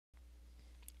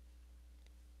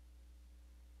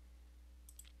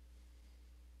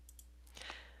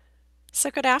So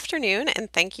good afternoon,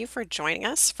 and thank you for joining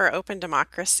us for Open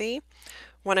Democracy,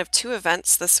 one of two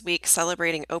events this week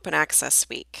celebrating Open Access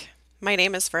Week. My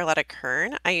name is Verletta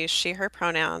Kern. I use she, her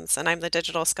pronouns, and I'm the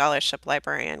Digital Scholarship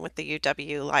Librarian with the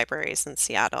UW Libraries in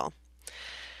Seattle.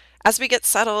 As we get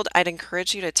settled, I'd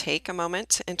encourage you to take a moment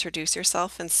to introduce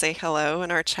yourself and say hello in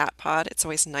our chat pod. It's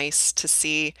always nice to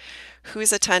see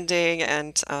who's attending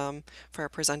and for our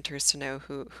presenters to know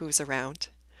who's around.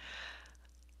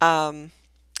 Um,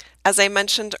 As I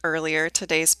mentioned earlier,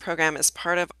 today's program is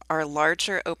part of our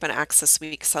larger Open Access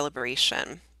Week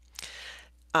celebration.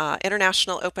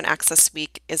 International Open Access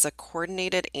Week is a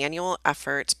coordinated annual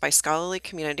effort by scholarly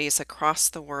communities across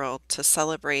the world to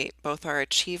celebrate both our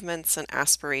achievements and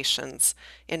aspirations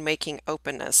in making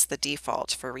openness the default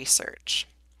for research.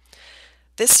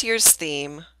 This year's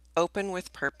theme, Open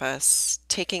with Purpose,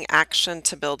 Taking Action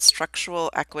to Build Structural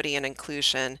Equity and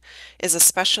Inclusion, is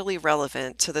especially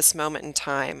relevant to this moment in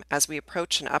time as we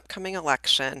approach an upcoming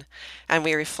election and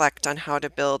we reflect on how to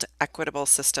build equitable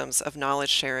systems of knowledge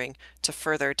sharing to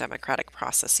further democratic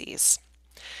processes.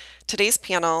 Today's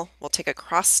panel will take a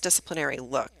cross-disciplinary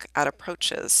look at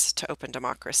approaches to open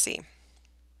democracy.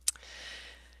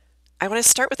 I want to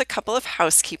start with a couple of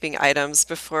housekeeping items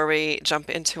before we jump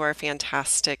into our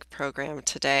fantastic program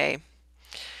today.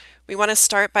 We want to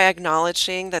start by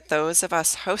acknowledging that those of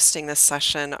us hosting this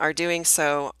session are doing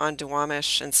so on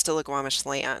Duwamish and Stillaguamish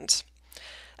land.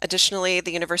 Additionally,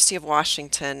 the University of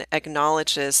Washington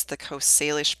acknowledges the Coast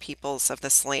Salish peoples of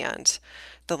this land,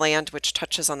 the land which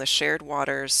touches on the shared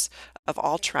waters of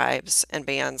all tribes and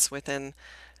bands within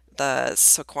the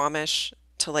Suquamish,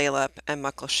 Tulalip, and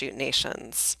Muckleshoot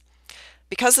nations.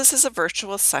 Because this is a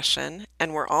virtual session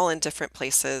and we're all in different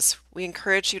places, we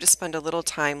encourage you to spend a little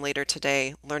time later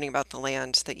today learning about the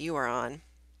land that you are on.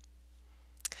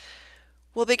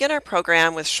 We'll begin our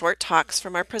program with short talks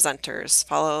from our presenters,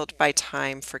 followed by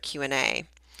time for Q&A.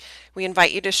 We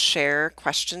invite you to share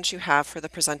questions you have for the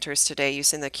presenters today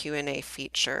using the Q&A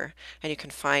feature, and you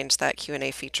can find that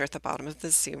Q&A feature at the bottom of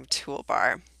the Zoom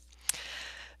toolbar.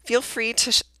 Feel free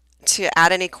to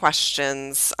add any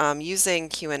questions using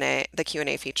the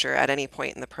Q&A feature at any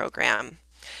point in the program.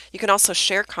 You can also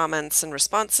share comments and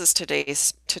responses to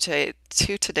today's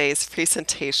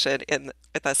presentation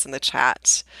with us in the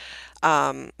chat.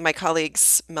 My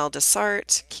colleagues Mel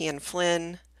Desart, Kian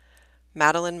Flynn,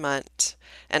 Madeline Munt,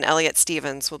 and Elliot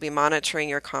Stevens will be monitoring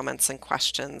your comments and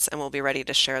questions, and we'll be ready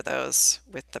to share those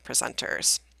with the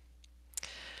presenters.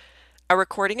 A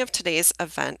recording of today's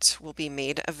event will be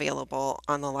made available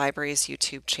on the library's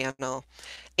YouTube channel,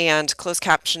 and closed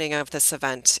captioning of this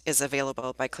event is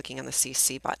available by clicking on the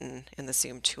CC button in the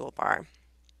Zoom toolbar.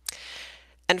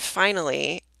 And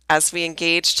finally, as we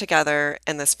engage together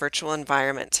in this virtual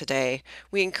environment today,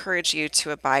 we encourage you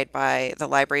to abide by the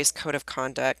library's code of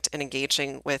conduct in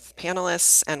engaging with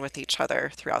panelists and with each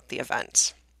other throughout the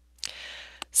event.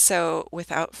 So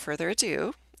without further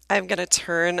ado, I'm going to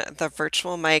turn the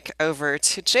virtual mic over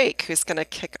to Jake, who's going to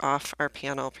kick off our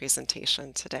panel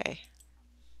presentation today.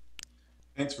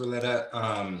 Thanks, Verletta.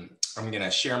 I'm going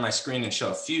to share my screen and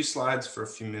show a few slides for a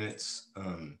few minutes,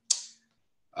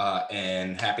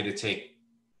 and happy to take,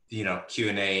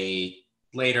 Q&A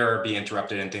later or be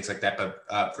interrupted and things like that. But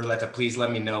Verletta, please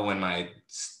let me know when my,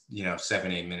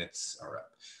 7-8 minutes are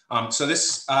up. So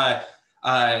this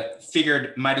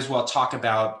figured might as well talk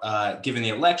about, given the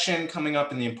election coming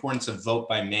up and the importance of vote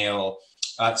by mail,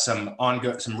 some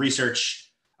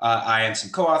research I and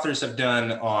some co-authors have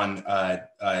done on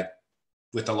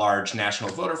with a large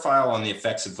national voter file on the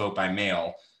effects of vote by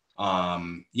mail. I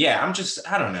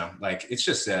don't know, it's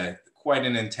just quite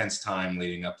an intense time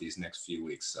leading up these next few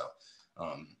weeks. So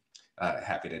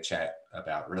happy to chat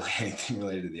about really anything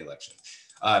related to the election.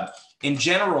 In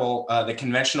general, the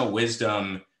conventional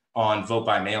wisdom on vote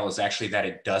by mail is actually that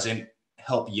it doesn't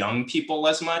help young people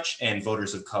as much and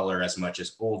voters of color as much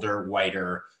as older,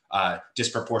 whiter,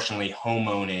 disproportionately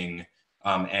home-owning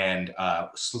and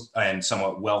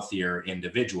somewhat wealthier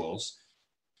individuals.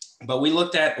 But we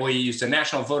used a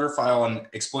national voter file and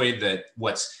exploited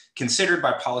what's considered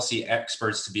by policy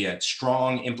experts to be a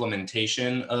strong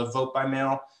implementation of vote by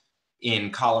mail.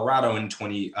 In Colorado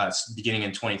beginning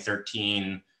in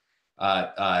 2013,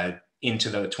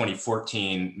 into the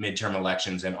 2014 midterm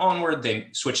elections and onward, they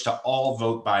switched to all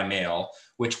vote by mail,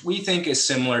 which we think is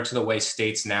similar to the way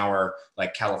states now are,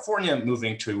 like California,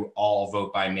 moving to all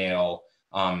vote by mail.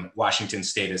 Washington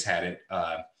State has had it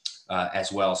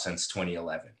as well since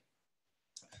 2011.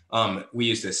 We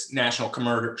use this national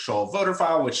commercial voter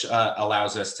file, which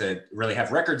allows us to really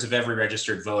have records of every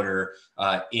registered voter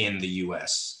in the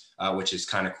US, which is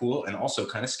kind of cool and also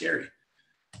kind of scary.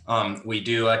 We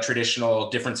do a traditional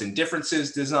difference in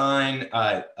differences design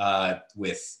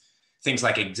with things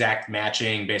like exact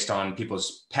matching based on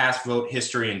people's past vote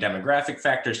history and demographic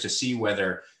factors to see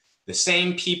whether the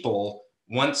same people,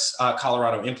 once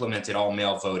Colorado implemented all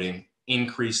mail voting,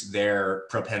 increased their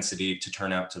propensity to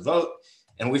turn out to vote.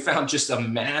 And we found just a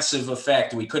massive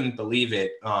effect. We couldn't believe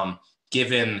it,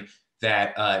 given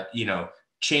that,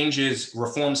 changes,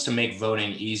 reforms to make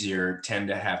voting easier tend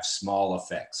to have small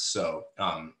effects. So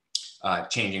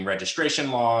changing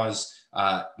registration laws,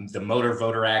 the Motor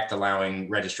Voter Act allowing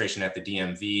registration at the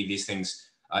DMV, these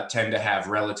things tend to have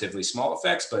relatively small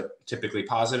effects, but typically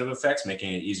positive effects.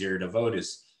 Making it easier to vote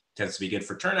tends to be good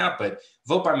for turnout. But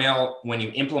vote by mail, when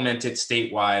you implement it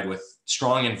statewide with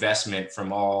strong investment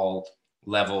from all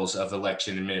levels of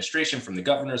election administration, from the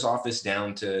governor's office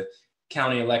down to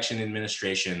county election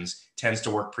administrations, tends to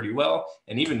work pretty well.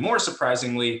 And even more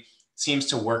surprisingly, seems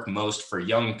to work most for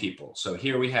young people. So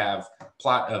here we have a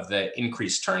plot of the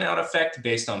increased turnout effect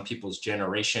based on people's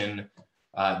generation,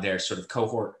 their sort of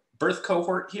birth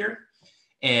cohort here.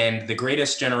 And the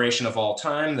greatest generation of all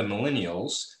time, the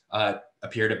millennials,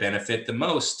 appear to benefit the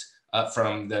most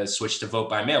from the switch to vote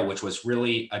by mail, which was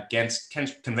really against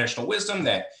conventional wisdom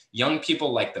that young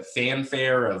people like the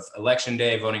fanfare of election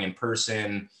day, voting in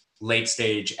person, late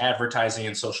stage advertising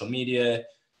and social media,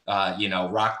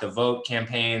 rock the vote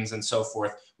campaigns and so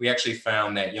forth. We actually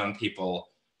found that young people,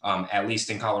 at least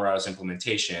in Colorado's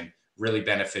implementation, really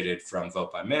benefited from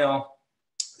vote by mail.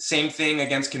 Same thing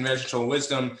against conventional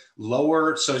wisdom,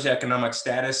 lower socioeconomic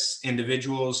status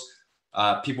individuals,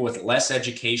 people with less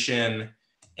education,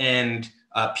 and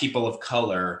people of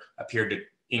color appeared to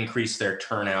increase their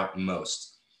turnout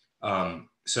most.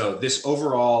 So this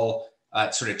overall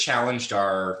sort of challenged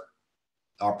our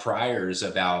priors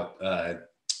about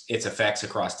its effects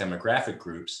across demographic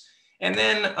groups. And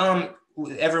then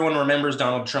everyone remembers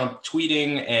Donald Trump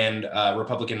tweeting and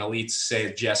Republican elites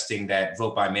suggesting that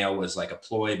vote by mail was like a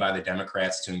ploy by the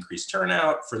Democrats to increase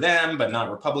turnout for them, but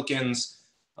not Republicans.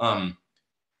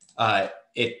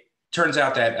 It turns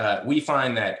out that we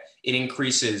find that it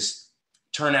increases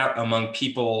turnout among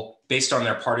people based on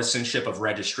their partisanship of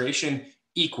registration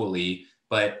equally.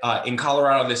 But in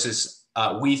Colorado,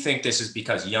 we think this is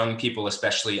because young people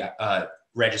especially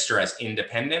register as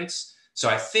independents. So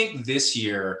I think this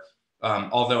year,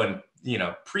 although in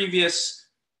previous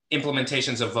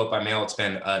implementations of vote by mail, it's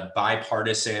been a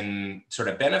bipartisan sort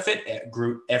of benefit.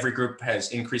 Every group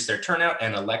has increased their turnout,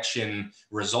 and election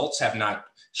results have not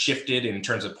shifted in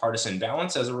terms of partisan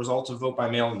balance as a result of vote by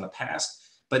mail in the past.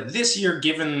 But this year,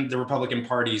 given the Republican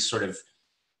Party's sort of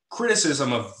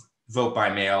criticism of vote by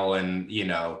mail and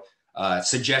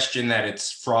suggestion that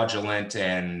it's fraudulent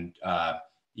and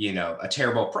a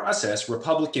terrible process,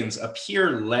 Republicans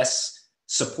appear less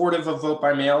supportive of vote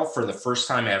by mail for the first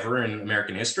time ever in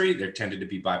American history. There tended to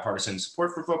be bipartisan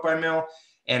support for vote by mail.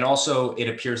 And also it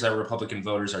appears that Republican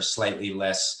voters are slightly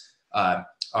less, are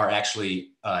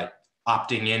actually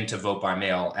opting in to vote by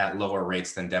mail at lower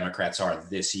rates than Democrats are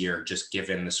this year, just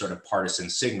given the sort of partisan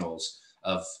signals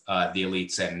of the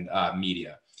elites and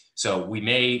media. So we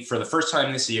may, for the first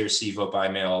time this year, see vote by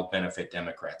mail benefit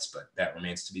Democrats, but that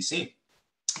remains to be seen.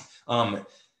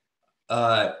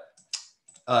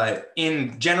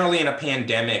 Generally in a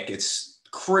pandemic, it's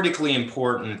critically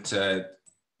important to,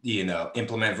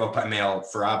 implement vote by mail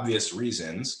for obvious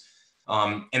reasons.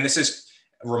 And this is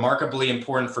remarkably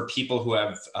important for people who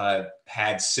have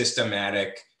had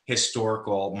systematic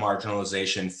historical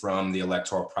marginalization from the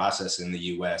electoral process in the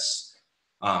US.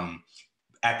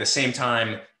 At the same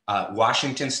time,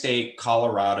 Washington State,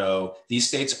 Colorado, these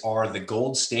states are the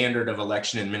gold standard of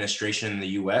election administration in the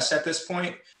US at this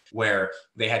point, where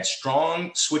they had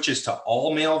strong switches to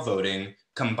all mail voting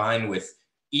combined with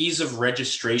ease of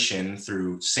registration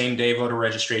through same-day voter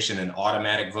registration and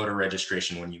automatic voter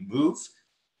registration when you move,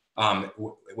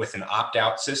 with an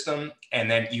opt-out system.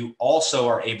 And then you also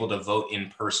are able to vote in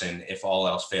person if all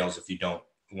else fails, if you don't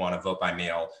want to vote by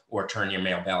mail or turn your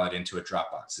mail ballot into a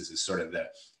drop box. This is sort of the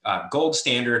gold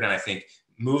standard. And I think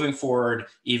moving forward,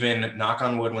 even knock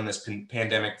on wood, when this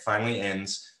pandemic finally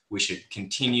ends, we should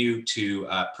continue to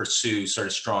pursue sort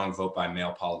of strong vote by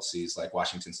mail policies like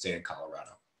Washington State and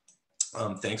Colorado.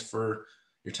 Thanks for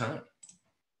your time.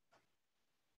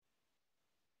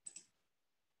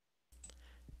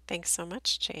 Thanks so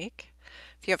much, Jake.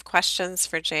 If you have questions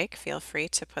for Jake, feel free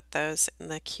to put those in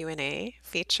the Q&A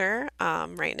feature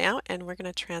right now. And we're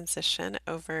going to transition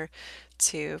over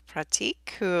to Pratik,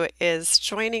 who is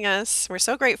joining us. We're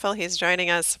so grateful he's joining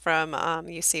us from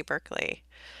UC Berkeley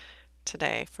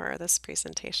today for this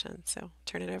presentation. So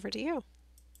turn it over to you.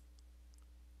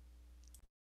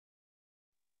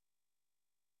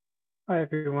 Hi,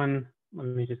 everyone. Let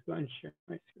me just go and share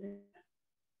my screen.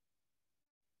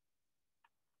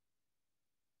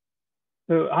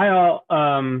 So hi, all.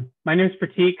 My name is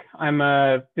Pratik. I'm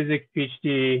a physics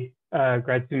PhD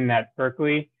grad student at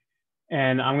Berkeley,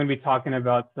 and I'm going to be talking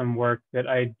about some work that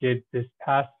I did this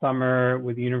past summer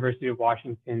with the University of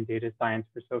Washington Data Science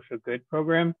for Social Good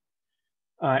program.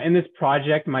 In this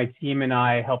project, my team and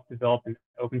I helped develop an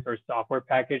open source software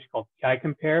package called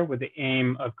equitable with the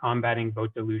aim of combating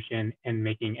vote dilution and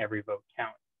making every vote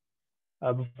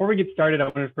count. Before we get started, I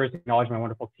want to first acknowledge my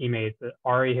wonderful teammates,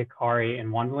 Ari, Hikari, and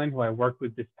Wandalin, who I worked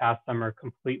with this past summer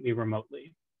completely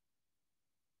remotely.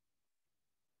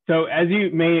 So as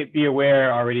you may be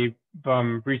aware already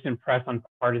from recent press on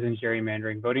partisan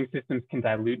gerrymandering, voting systems can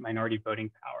dilute minority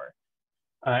voting power.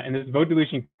 And this vote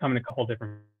dilution can come in a couple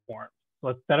different forms. So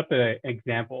let's set up an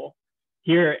example.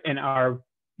 Here in our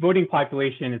voting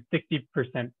population is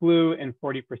 60% blue and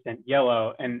 40%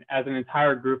 yellow. And as an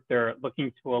entire group, they're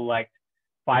looking to elect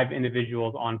 5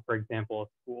 individuals on, for example, a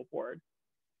school board.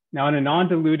 Now, in a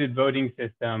non-diluted voting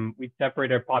system, we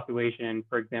separate our population,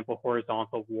 for example,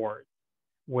 horizontal wards,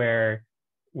 where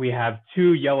we have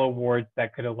 2 yellow wards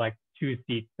that could elect 2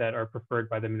 seats that are preferred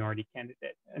by the minority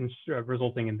candidate, and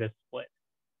resulting in this split.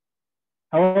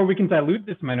 However, we can dilute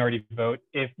this minority vote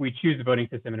if we choose the voting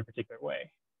system in a particular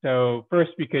way. So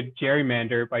first, we could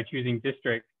gerrymander by choosing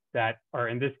districts that are,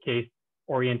 in this case,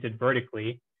 oriented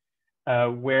vertically,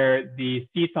 where the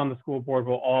seats on the school board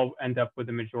will all end up with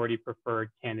a majority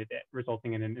preferred candidate,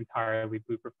 resulting in an entirely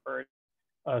blue preferred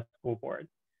school board.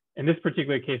 In this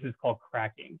particular case, it's called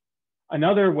cracking.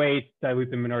 Another way to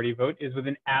dilute the minority vote is with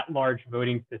an at-large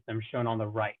voting system shown on the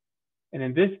right. And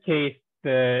in this case,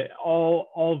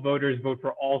 all voters vote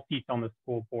for all seats on the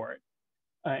school board.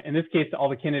 In this case, all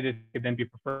the candidates could then be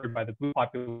preferred by the blue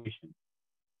population.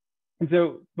 And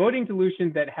so voting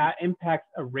dilution that impacts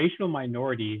a racial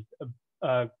minority's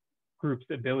group's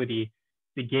ability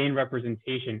to gain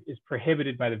representation is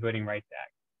prohibited by the Voting Rights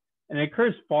Act. And it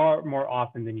occurs far more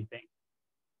often than you think.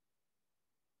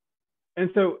 And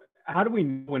so how do we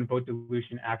know when vote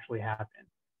dilution actually happens?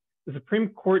 The Supreme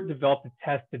Court developed a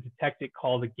test to detect it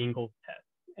called the Gingell's test.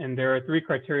 And there are 3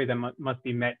 criteria that must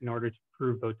be met in order to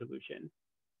prove vote dilution.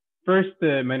 First,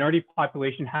 the minority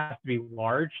population has to be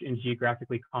large and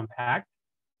geographically compact.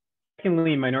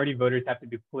 Secondly, minority voters have to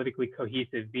be politically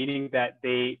cohesive, meaning that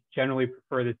they generally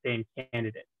prefer the same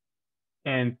candidate.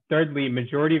 And thirdly,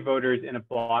 majority voters in a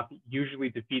block usually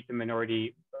defeat the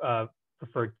minority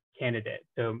preferred candidate.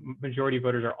 So majority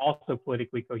voters are also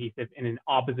politically cohesive in an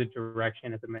opposite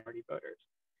direction as the minority voters.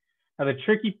 Now, the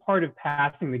tricky part of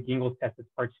passing the Gingell's test is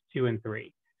parts 2 and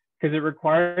 3, because it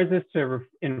requires us to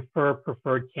infer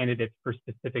preferred candidates for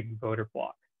specific voter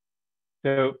blocks.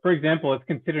 So for example, let's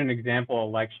consider an example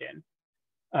election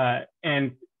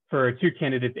and for 2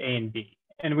 candidates, A and B.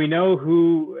 And we know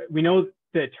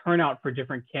the turnout for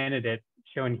different candidates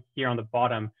shown here on the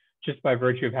bottom, just by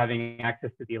virtue of having access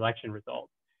to the election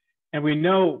results. And we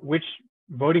know which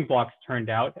voting blocks turned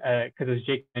out, because as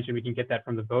Jake mentioned, we can get that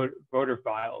from the voter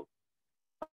files.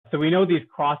 So we know these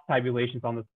cross tabulations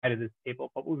on the side of this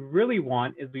table, but what we really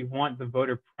want is we want the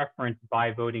voter preference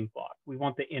by voting block. We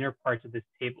want the inner parts of this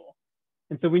table.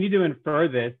 And so we need to infer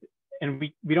this, and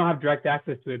we don't have direct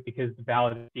access to it because the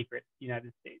ballot is secret in the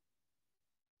United States.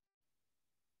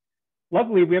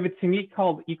 Luckily, we have a technique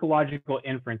called ecological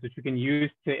inference, which we can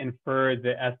use to infer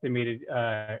the estimated,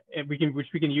 which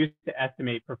we can use to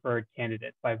estimate preferred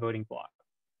candidates by voting block.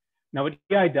 Now, what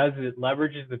EI does is it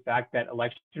leverages the fact that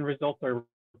election results are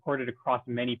reported across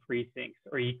many precincts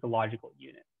or ecological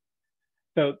units.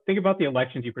 So think about the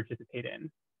elections you participate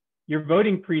in. Your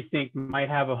voting precinct might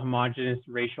have a homogeneous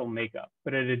racial makeup,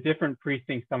 but at a different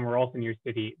precinct somewhere else in your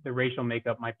city, the racial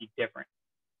makeup might be different.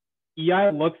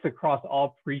 EI looks across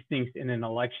all precincts in an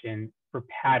election for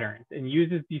patterns and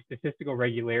uses these statistical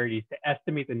regularities to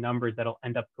estimate the numbers that'll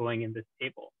end up going in this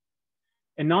table.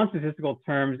 In non-statistical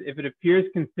terms, if it appears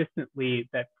consistently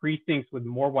that precincts with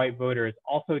more white voters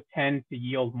also tend to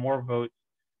yield more votes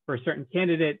for a certain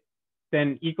candidate,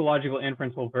 then ecological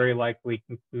inference will very likely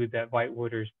conclude that white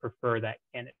voters prefer that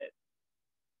candidate.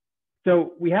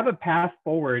 So we have a path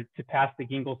forward to pass the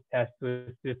Gingell's test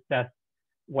to assess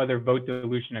whether vote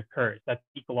dilution occurs. That's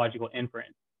ecological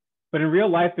inference. But in real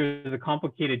life, there's a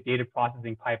complicated data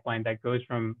processing pipeline that goes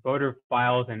from voter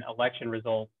files and election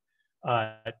results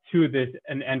to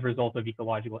an end result of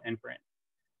ecological inference.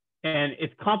 And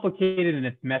it's complicated and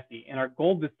it's messy. And our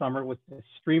goal this summer was to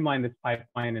streamline this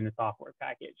pipeline in a software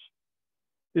package.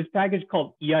 This package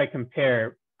called EI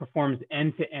Compare performs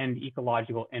end-to-end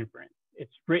ecological inference.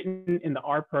 It's written in the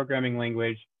R programming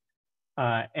language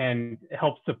and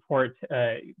help support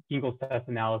Gingell's test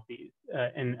analyses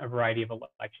in a variety of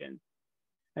elections.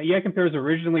 EI Compare was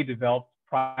originally developed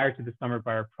prior to the summer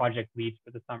by our project leads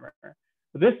for the summer.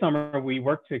 So this summer, we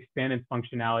worked to expand its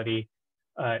functionality,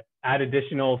 add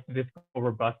additional statistical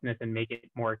robustness, and make it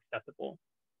more accessible.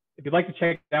 If you'd like to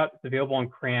check it out, it's available on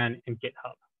CRAN and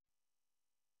GitHub.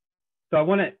 So I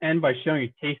want to end by showing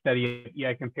a case study of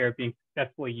EI Compare being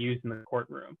successfully used in the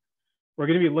courtroom. We're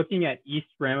going to be looking at East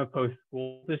Ramapo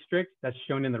School District, that's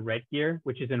shown in the red here,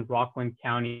 which is in Rockland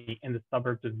County in the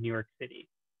suburbs of New York City.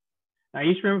 Now,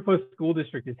 East Ramapo School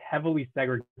District is heavily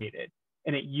segregated,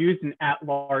 and it used an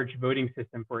at-large voting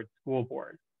system for its school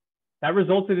board. That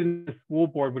resulted in a school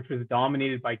board which was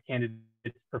dominated by candidates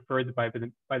preferred by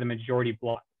the majority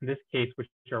bloc, in this case, which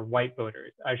are white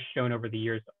voters, as shown over the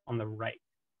years on the right.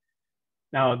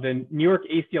 Now, the New York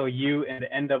ACLU and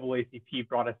the NAACP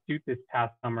brought a suit this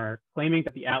past summer claiming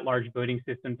that the at-large voting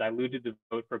system diluted the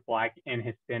vote for Black and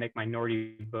Hispanic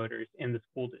minority voters in the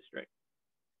school district.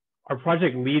 Our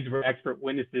project leads were expert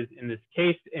witnesses in this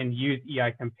case and used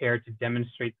EI Compare to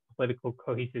demonstrate the political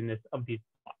cohesiveness of these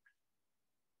blocks.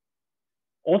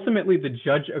 Ultimately, the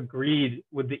judge agreed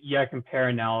with the EI Compare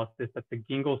analysis that the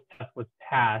Gingell's test was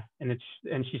passed, and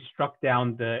she struck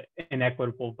down the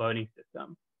inequitable voting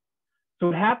system. So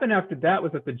what happened after that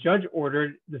was that the judge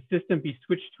ordered the system be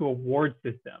switched to a ward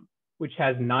system, which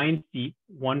has 9 seats,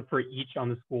 1 for each on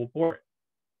the school board.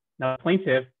 Now, the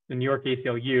plaintiff, the New York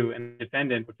ACLU, and the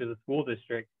defendant, which is a school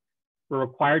district, were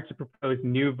required to propose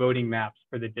new voting maps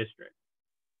for the district.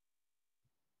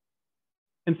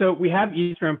 And so we have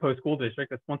East Ramapo School District,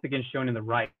 that's once again shown in the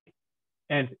right.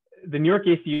 And the New York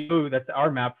ACLU, that's our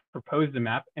map, proposed a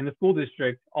map, and the school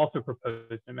district also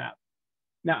proposed a map.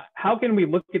 Now, how can we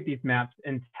look at these maps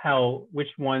and tell which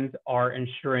ones are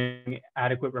ensuring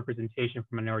adequate representation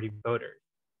for minority voters?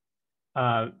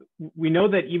 We know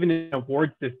that even in a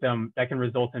ward system, that can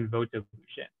result in vote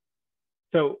dilution.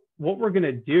 So what we're going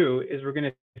to do is we're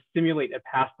going to simulate a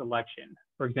past election,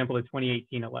 for example, the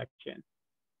 2018 election.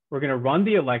 We're going to run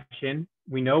the election.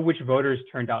 We know which voters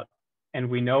turned out, and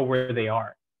we know where they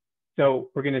are. So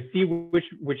we're going to see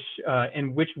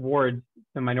in which wards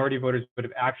the minority voters would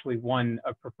have actually won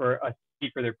a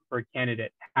seat for their preferred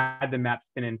candidate had the maps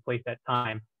been in place at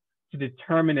time to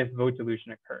determine if vote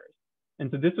dilution occurs.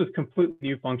 And so this was completely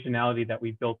new functionality that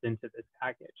we built into this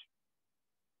package.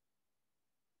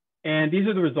 And these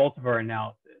are the results of our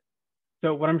analysis.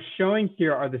 So what I'm showing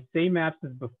here are the same maps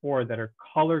as before that are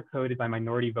color coded by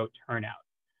minority vote turnout,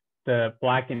 the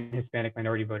Black and Hispanic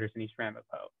minority voters in East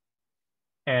Ramapo.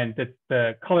 And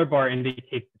the color bar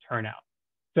indicates the turnout.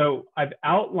 So I've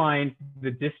outlined the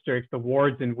districts, the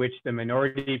wards in which the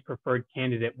minority preferred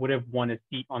candidate would have won a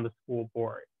seat on the school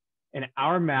board. In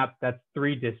our map, that's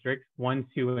 3 districts, 1,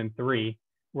 2, and 3,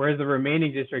 whereas the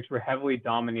remaining districts were heavily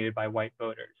dominated by white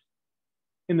voters.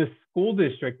 In the school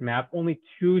district map, only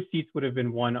 2 seats would have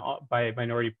been won by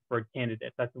minority preferred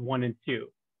candidates, that's 1 and 2.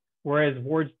 Whereas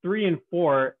wards 3 and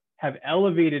 4 have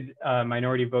elevated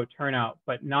minority vote turnout,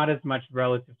 but not as much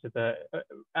relative to the,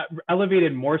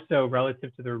 elevated more so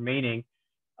relative to the remaining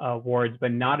wards,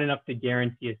 but not enough to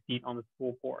guarantee a seat on the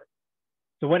school board.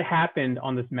 So what happened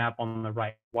on this map on the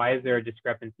right? Why is there a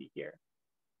discrepancy here?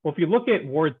 Well, if you look at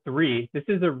Ward 3, this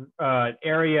is an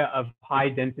area of high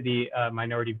density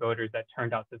minority voters that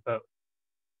turned out to vote.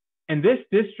 And this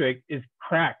district is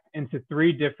cracked into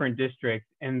 3 different districts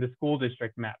in the school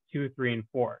district map, 2, 3, and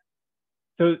 4.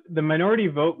 So the minority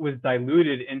vote was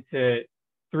diluted into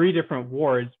 3 different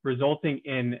wards, resulting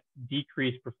in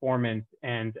decreased performance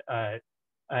and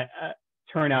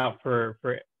turnout for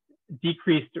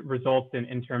decreased results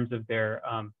in terms of their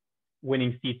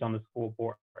winning seats on the school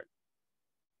board.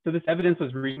 So this evidence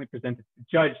was recently presented to the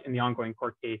judge in the ongoing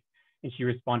court case, and she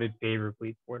responded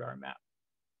favorably toward our map.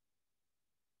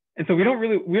 And so we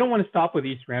don't want to stop with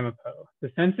East Ramapo. The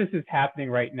census is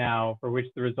happening right now, for which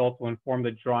the results will inform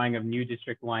the drawing of new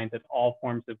district lines at all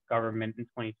forms of government in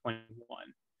 2021.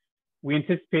 We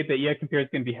anticipate that EI Compare is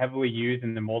going to be heavily used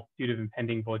in the multitude of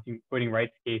impending voting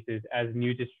rights cases as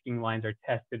new districting lines are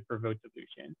tested for vote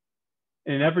dilution.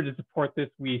 In an effort to support this,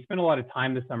 we spent a lot of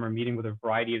time this summer meeting with a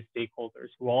variety of stakeholders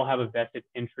who all have a vested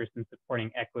interest in supporting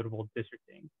equitable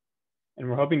districting. And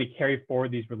we're hoping to carry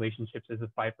forward these relationships as the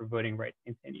fight for voting rights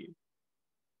continues.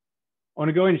 I want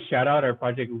to go and shout out our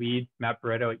project leads, Matt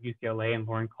Barreto at UCLA and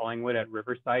Lauren Collingwood at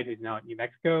Riverside, who's now at New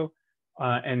Mexico,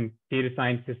 and data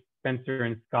scientists Spencer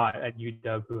and Scott at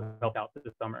UW, who helped out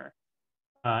this summer.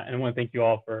 And I want to thank you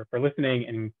all for listening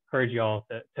and encourage you all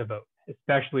to vote,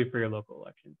 especially for your local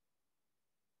elections.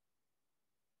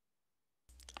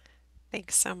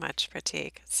 Thanks so much,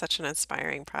 Pratik. Such an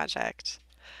inspiring project.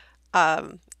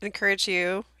 Encourage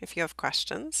you, if you have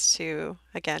questions, to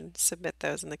again submit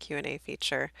those in the Q&A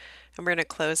feature. And we're going to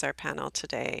close our panel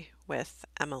today with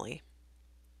Emily.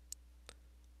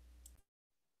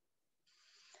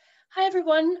 Hi,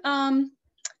 everyone.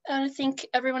 I thank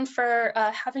everyone for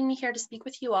having me here to speak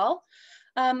with you all.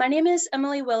 My name is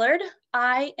Emily Willard.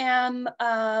 I am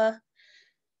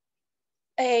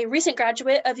a recent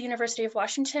graduate of the University of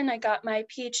Washington. I got my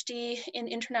PhD in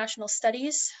international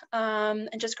studies and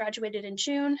just graduated in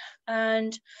June.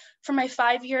 And for my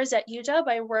 5 years at UW,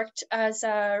 I worked as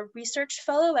a research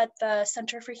fellow at the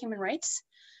Center for Human Rights.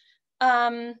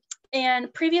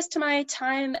 And previous to my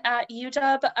time at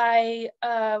UW, I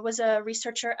was a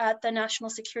researcher at the National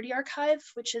Security Archive,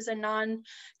 which is a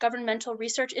non-governmental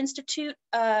research institute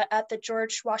at the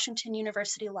George Washington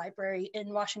University Library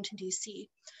in Washington, D.C.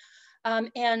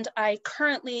 And I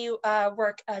currently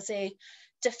work as a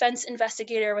defense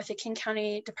investigator with the King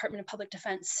County Department of Public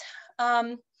Defense.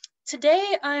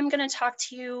 Today, I'm going to talk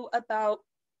to you about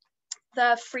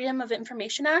the Freedom of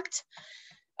Information Act.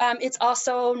 It's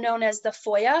also known as the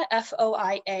FOIA,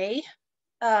 F-O-I-A.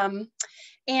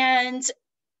 And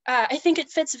I think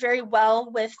it fits very well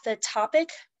with the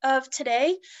topic of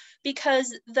today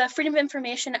because the Freedom of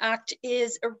Information Act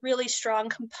is a really strong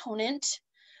component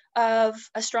of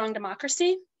a strong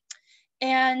democracy.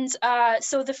 And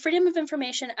so the Freedom of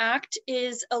Information Act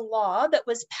is a law that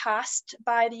was passed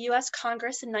by the US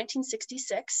Congress in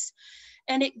 1966,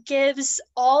 and it gives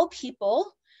all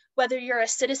people, whether you're a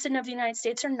citizen of the United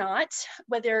States or not,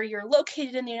 whether you're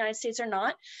located in the United States or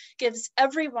not, gives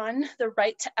everyone the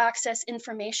right to access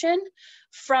information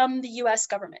from the US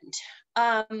government.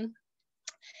 And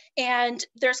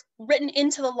there's written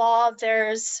into the law,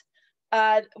 there's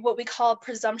what we call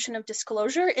presumption of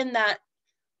disclosure, in that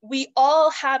we all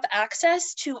have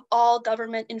access to all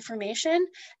government information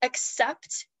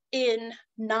except in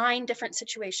 9 different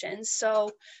situations.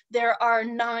 So there are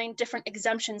 9 different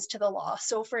exemptions to the law.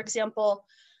 So for example,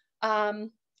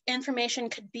 information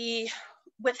could be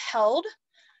withheld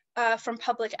from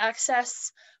public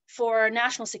access for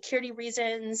national security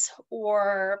reasons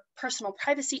or personal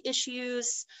privacy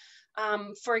issues.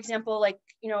 For example, like,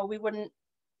 you know,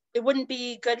 it wouldn't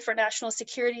be good for national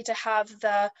security to have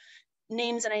the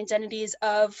names and identities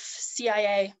of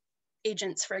CIA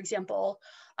agents, for example,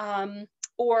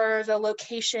 or the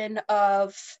location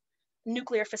of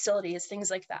nuclear facilities,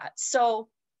 things like that. So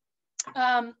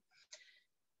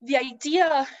the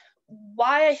idea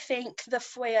why I think the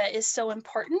FOIA is so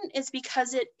important is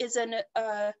because it is an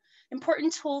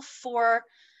important tool for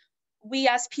we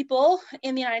as people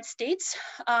in the United States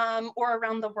or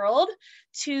around the world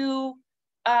to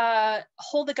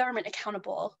hold the government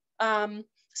accountable,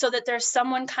 so that there's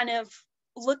someone kind of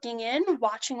looking in,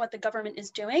 watching what the government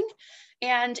is doing.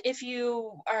 And if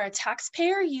you are a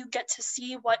taxpayer, you get to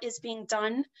see what is being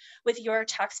done with your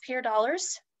taxpayer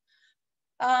dollars.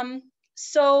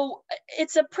 So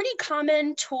it's a pretty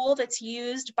common tool that's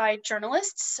used by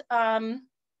journalists. I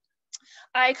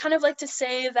kind of like to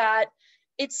say that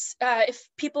it's, if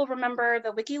people remember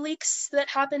the WikiLeaks that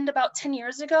happened about 10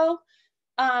 years ago,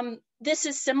 this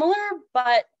is similar,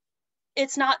 but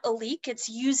it's not a leak, it's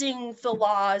using the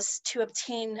laws to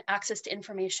obtain access to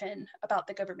information about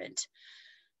the government.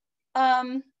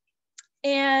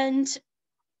 And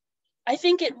I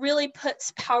think it really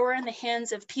puts power in the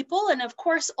hands of people. And of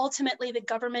course, ultimately the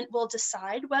government will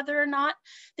decide whether or not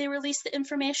they release the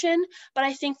information, but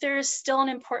I think there is still an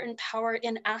important power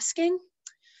in asking.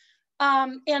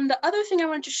 And the other thing I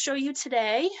wanted to show you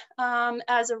today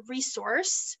as a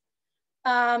resource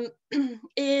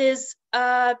is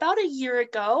about a year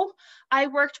ago, I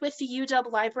worked with the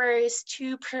UW libraries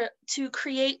to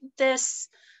create this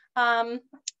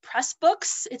press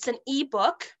books. It's an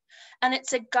ebook, and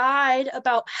it's a guide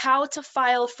about how to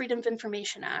file Freedom of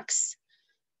Information Acts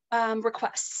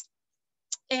requests.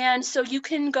 And so you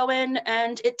can go in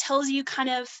and it tells you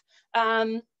kind of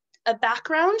a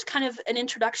background, kind of an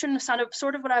introduction,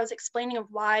 sort of what I was explaining of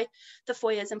why the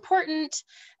FOIA is important.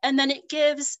 And then it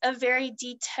gives a very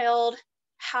detailed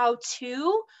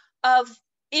how-to of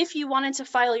if you wanted to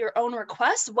file your own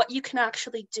request, what you can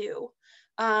actually do,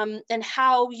 and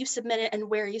how you submit it and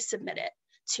where you submit it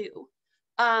to.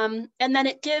 And then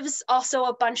it gives also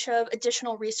a bunch of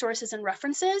additional resources and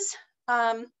references.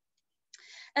 And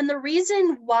the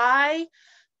reason why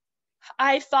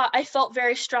I felt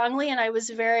very strongly, and I was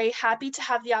very happy to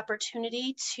have the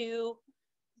opportunity to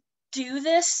do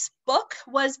this book,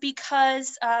 was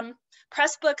because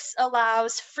Pressbooks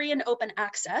allows free and open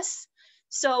access.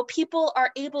 So people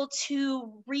are able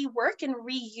to rework and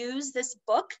reuse this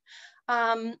book.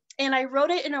 And I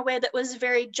wrote it in a way that was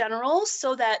very general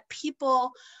so that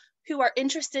people who are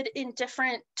interested in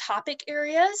different topic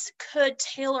areas could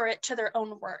tailor it to their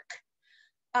own work.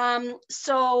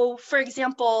 So for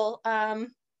example,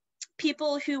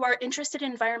 people who are interested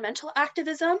in environmental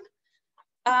activism,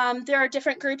 there are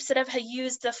different groups that have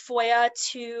used the FOIA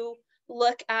to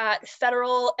look at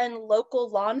federal and local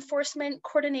law enforcement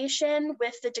coordination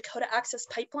with the Dakota Access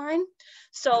Pipeline.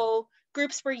 So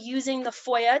groups were using the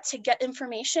FOIA to get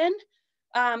information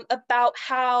about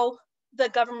how the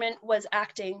government was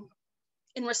acting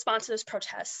in response to those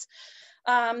protests.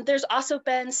 There's also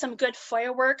been some good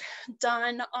FOIA work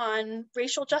done on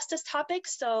racial justice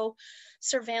topics, so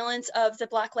surveillance of the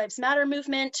Black Lives Matter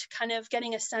movement, kind of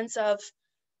getting a sense of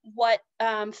what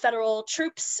federal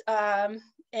troops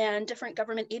and different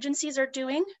government agencies are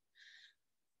doing.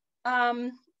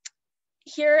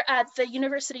 Here at the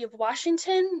University of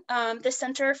Washington, the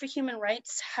Center for Human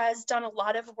Rights has done a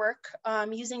lot of work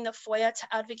using the FOIA to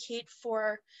advocate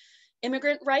for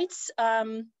immigrant rights.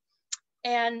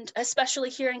 And especially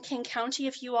here in King County,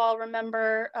 if you all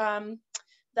remember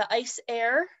the ICE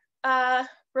Air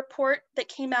report that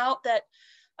came out that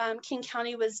King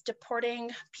County was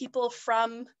deporting people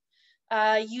from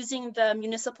using the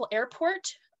municipal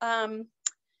airport.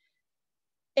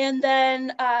 And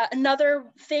then another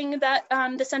thing that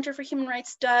the Center for Human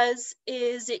Rights does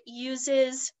is it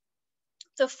uses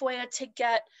the FOIA to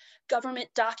get government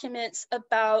documents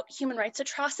about human rights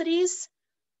atrocities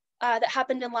that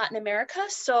happened in Latin America.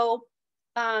 So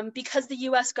because the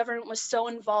US government was so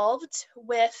involved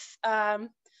with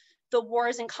the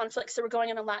wars and conflicts that were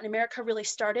going on in Latin America, really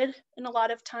started in a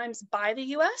lot of times by the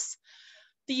US.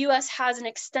 The US has an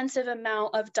extensive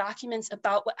amount of documents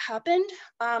about what happened.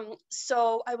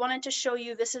 So I wanted to show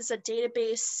you, this is a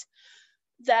database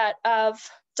that of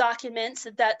documents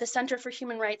that the Center for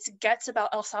Human Rights gets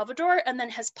about El Salvador and then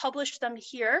has published them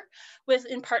here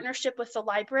in partnership with the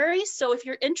library. So if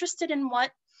you're interested in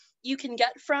what you can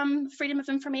get from Freedom of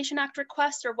Information Act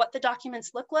requests or what the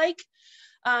documents look like,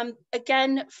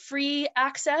 again, free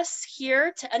access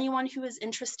here to anyone who is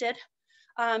interested.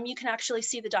 You can actually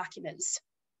see the documents.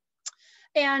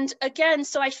 And again,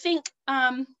 so I think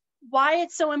why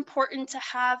it's so important to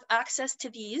have access to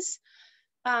these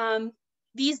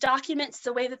documents,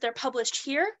 the way that they're published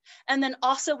here, and then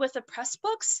also with the press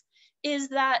books, is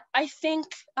that I think,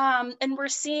 and we're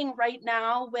seeing right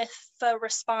now with the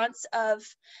response of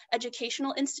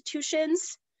educational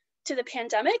institutions to the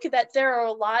pandemic, that there are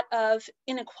a lot of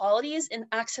inequalities in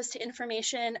access to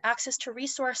information, access to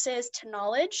resources, to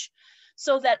knowledge.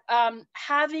 So that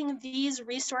having these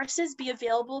resources be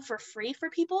available for free for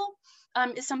people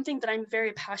is something that I'm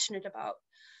very passionate about.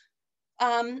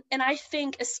 And I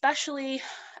think especially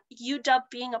UW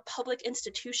being a public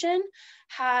institution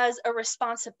has a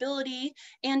responsibility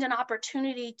and an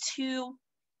opportunity to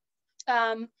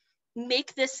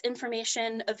make this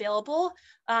information available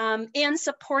and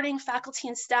supporting faculty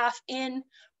and staff in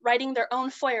writing their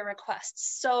own FOIA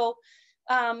requests. So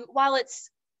while it's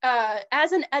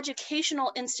as an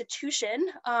educational institution,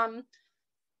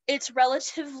 it's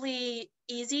relatively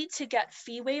easy to get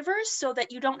fee waivers so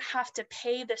that you don't have to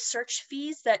pay the search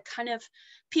fees that kind of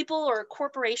people or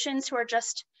corporations who are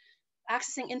just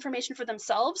accessing information for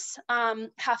themselves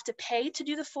have to pay to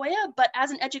do the FOIA. But as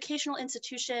an educational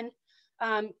institution,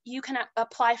 you can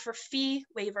apply for fee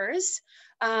waivers.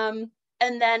 And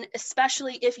then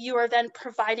especially if you are then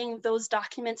providing those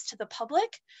documents to the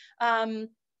public,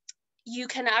 you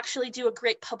can actually do a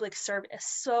great public service.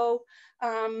 So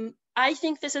I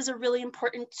think this is a really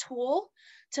important tool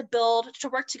to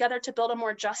work together to build a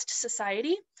more just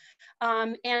society.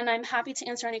 And I'm happy to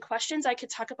answer any questions. I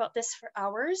could talk about this for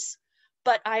hours,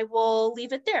 but I will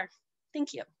leave it there.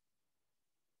 Thank you.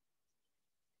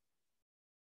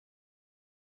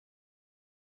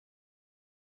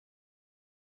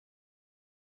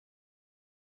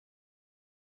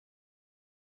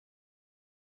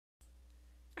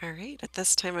 All right, at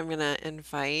this time, I'm going to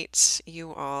invite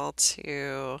you all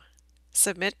to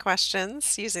submit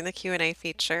questions using the Q&A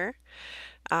feature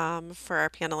for our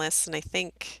panelists. And I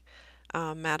think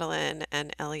Madeline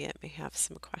and Elliot may have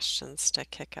some questions to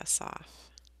kick us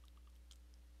off.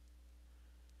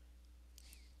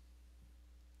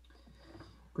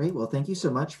 Great. Well, thank you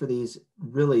so much for these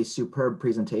really superb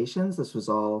presentations. This was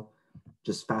all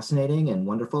just fascinating and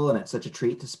wonderful, and it's such a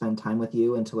treat to spend time with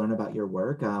you and to learn about your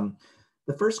work.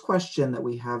 The first question that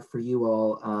we have for you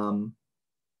all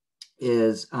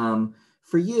is,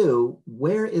 for you,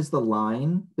 where is the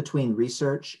line between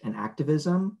research and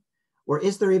activism? Or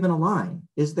is there even a line?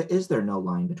 Is there no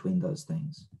line between those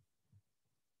things?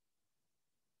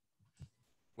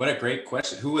 What a great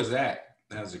question. Who was that?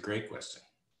 That was a great question.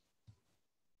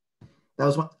 That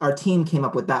was what our team came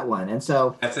up with that one. And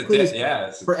so please,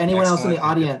 for anyone else in the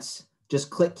audience,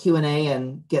 just click Q&A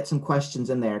and get some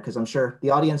questions in there, because I'm sure the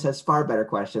audience has far better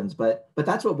questions, but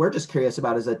that's what we're just curious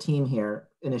about as a team here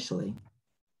initially.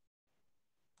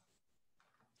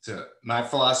 So my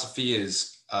philosophy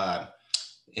is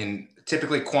in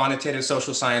typically quantitative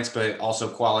social science, but also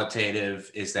qualitative,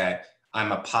 is that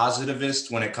I'm a positivist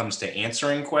when it comes to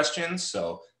answering questions.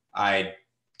 So I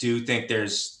do think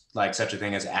there's like such a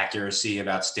thing as accuracy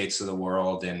about states of the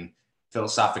world, and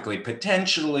philosophically,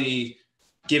 potentially,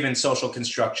 given social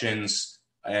constructions,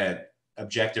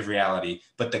 objective reality.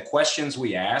 But the questions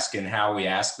we ask and how we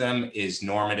ask them is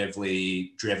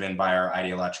normatively driven by our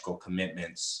ideological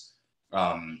commitments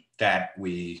that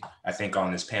we, I think on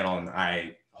this panel, and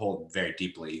I hold very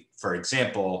deeply. For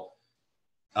example,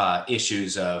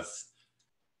 issues of,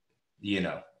 you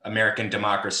know, American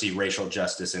democracy, racial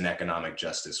justice, and economic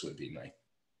justice would be my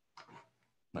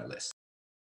list.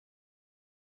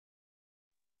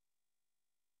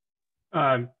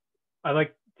 I'd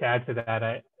like to add to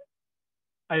that.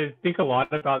 I think a lot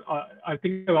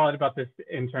about this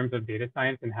in terms of data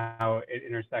science and how it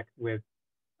intersects with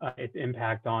its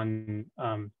impact on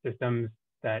systems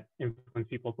that influence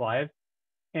people's lives.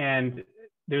 And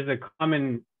there's a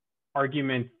common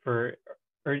argument for,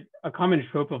 or a common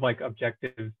trope of like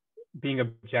being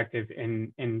objective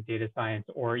in data science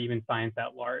or even science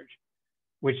at large,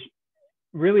 which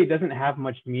really doesn't have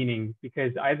much meaning,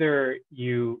 because either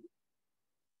you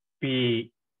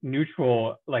be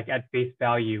neutral, like at face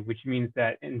value, which means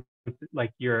that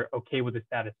like you're okay with the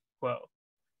status quo.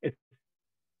 It's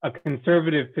a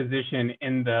conservative position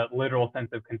in the literal sense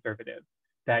of conservative,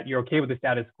 that you're okay with the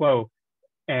status quo,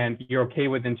 and you're okay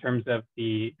with in terms of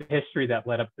the history that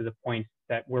led up to the point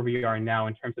that where we are now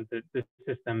in terms of the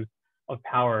systems of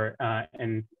power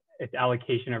and its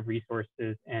allocation of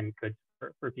resources and goods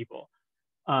for people.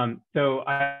 So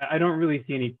I don't really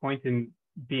see any point in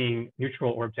being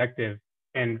neutral or objective,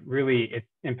 and really it's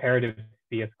imperative to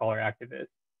be a scholar activist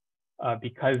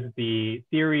because the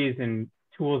theories and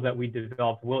tools that we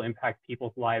develop will impact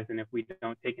people's lives, and if we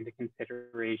don't take into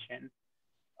consideration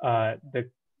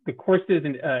the courses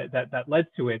and that led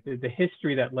to it, the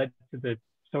history that led to the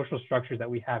social structures that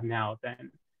we have now,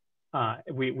 then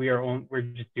we're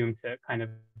just doomed to kind of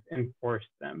enforce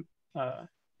them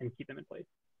and keep them in place.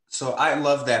 So I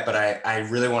love that, but I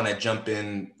really want to jump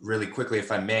in really quickly,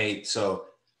 if I may. So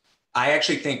I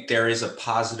actually think there is a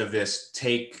positivist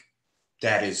take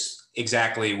that is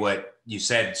exactly what you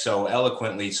said so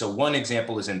eloquently. So one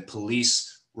example is in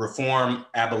police reform,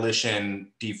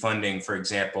 abolition, defunding, for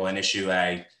example, an issue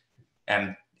I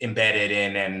am embedded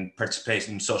in and participate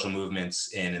in social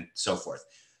movements in and so forth.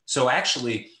 So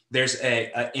actually there's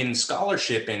in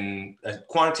scholarship in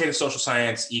quantitative social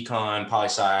science, econ,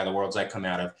 poli-sci, the worlds I come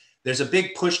out of, there's a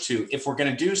big push to, if we're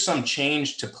going to do some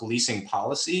change to policing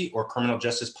policy or criminal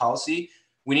justice policy,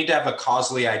 we need to have a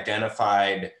causally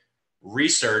identified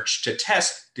research to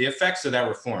test the effects of that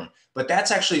reform. But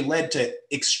that's actually led to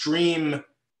extreme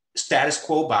status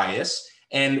quo bias.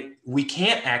 And we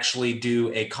can't actually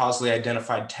do a causally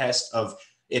identified test of,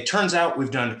 it turns out we've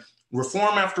done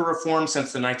reform after reform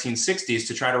since the 1960s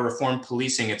to try to reform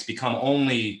policing. It's become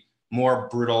only more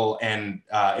brutal and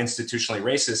institutionally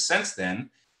racist since then.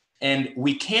 And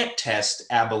we can't test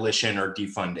abolition or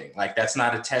defunding. Like, that's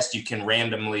not a test you can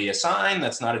randomly assign.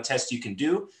 That's not a test you can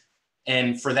do.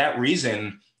 And for that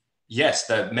reason, yes,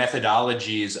 the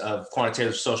methodologies of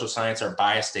quantitative social science are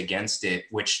biased against it,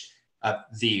 which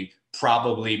the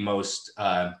probably most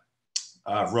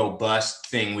robust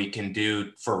thing we can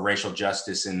do for racial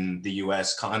justice in the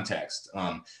US context.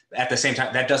 At the same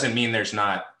time, that doesn't mean there's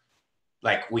not,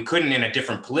 like, we couldn't in a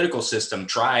different political system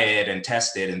try it and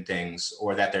test it and things,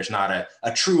 or that there's not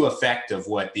a true effect of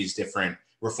what these different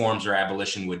reforms or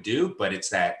abolition would do, but it's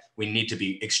that we need to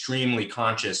be extremely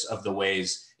conscious of the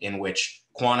ways in which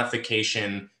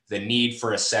quantification, the need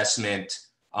for assessment,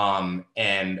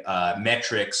 and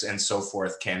metrics and so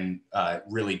forth can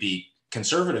really be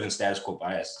conservative and status quo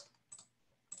biased.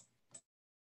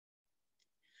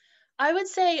 I would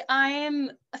say I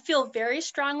feel very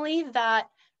strongly that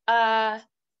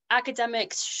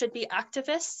academics should be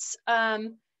activists.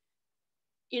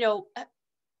 You know,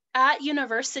 at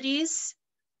universities,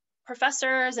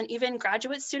 professors and even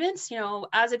graduate students, you know,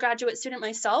 as a graduate student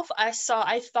myself, I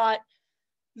thought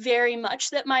very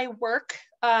much that my work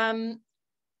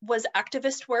was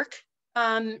activist work,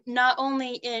 not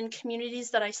only in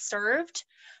communities that I served,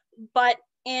 but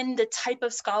in the type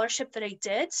of scholarship that I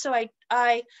did. So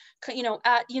I you know,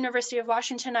 at University of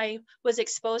Washington, I was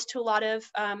exposed to a lot of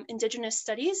Indigenous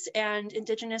studies and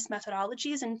Indigenous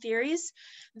methodologies and theories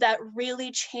that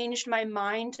really changed my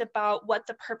mind about what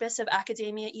the purpose of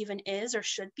academia even is or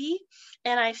should be.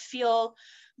 And I feel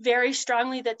very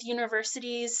strongly that the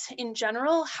universities in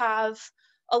general have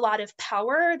a lot of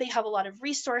power, they have a lot of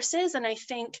resources, and I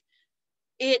think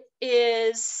it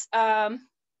is, I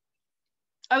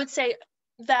would say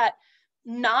that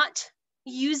not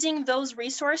using those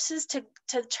resources to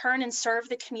turn and serve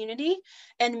the community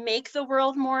and make the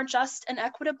world more just and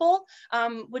equitable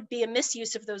would be a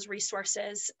misuse of those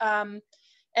resources. And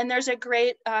there's a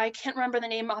great, I can't remember the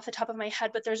name off the top of my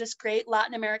head, but there's this great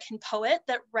Latin American poet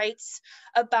that writes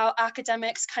about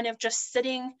academics kind of just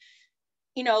sitting,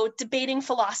 you know, debating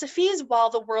philosophies while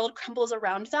the world crumbles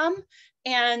around them.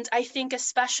 And I think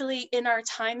especially in our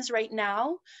times right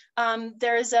now,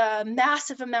 there's a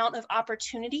massive amount of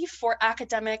opportunity for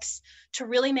academics to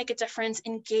really make a difference,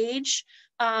 engage,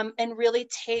 and really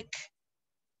take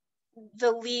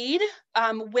the lead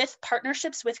with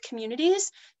partnerships with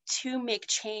communities to make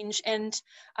change. And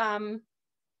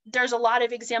there's a lot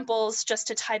of examples, just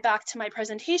to tie back to my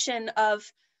presentation, of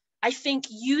I think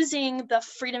using the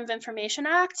Freedom of Information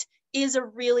Act is a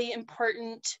really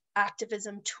important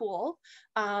activism tool.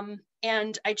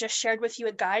 And I just shared with you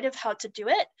a guide of how to do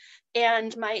it.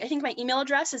 And I think my email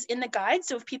address is in the guide.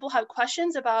 So if people have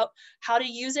questions about how to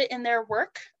use it in their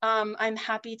work, I'm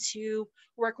happy to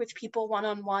work with people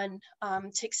one-on-one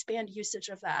to expand usage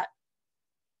of that.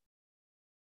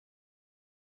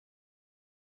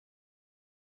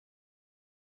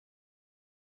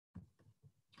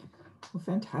 Well,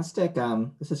 fantastic.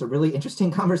 This is a really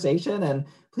interesting conversation. And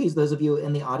please, those of you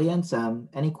in the audience,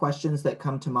 any questions that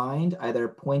come to mind, either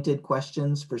pointed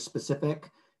questions for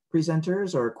specific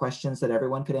presenters or questions that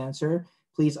everyone could answer,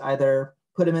 please either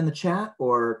put them in the chat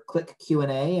or click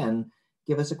Q&A and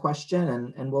give us a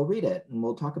question and we'll read it and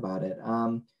we'll talk about it.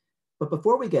 But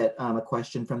before we get a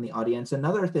question from the audience,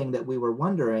 another thing that we were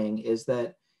wondering is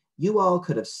that you all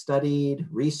could have studied,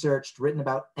 researched, written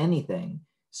about anything.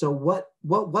 So what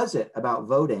was it about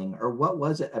voting, or what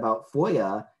was it about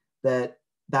FOIA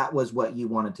that was what you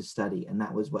wanted to study and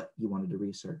that was what you wanted to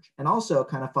research? And also,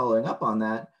 kind of following up on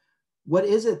that, what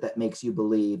is it that makes you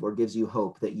believe or gives you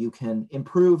hope that you can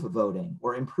improve voting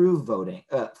or improve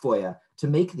FOIA to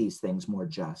make these things more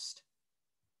just?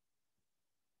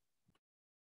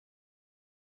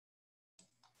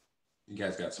 You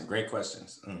guys got some great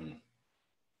questions.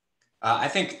 I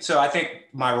think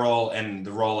my role and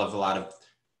the role of a lot of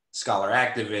scholar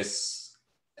activists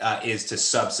is to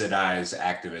subsidize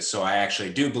activists. So I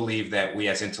actually do believe that we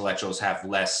as intellectuals have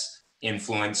less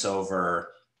influence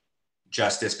over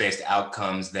justice-based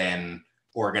outcomes than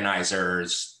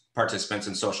organizers, participants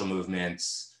in social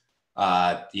movements,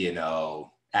 you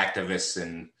know, activists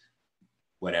in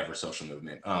whatever social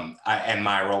movement. And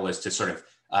my role is to sort of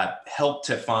help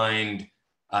to find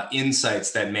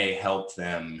insights that may help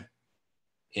them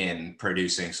in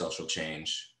producing social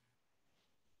change.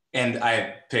 And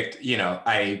I picked, you know,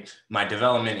 my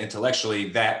development intellectually,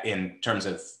 that in terms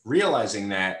of realizing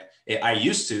that, I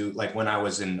used to, like when I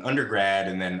was in undergrad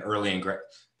and then early in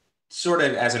sort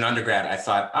of as an undergrad, I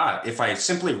thought, if I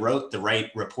simply wrote the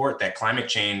right report that climate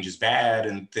change is bad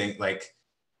and think like,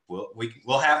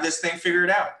 we'll have this thing figured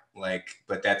out. Like,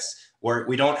 but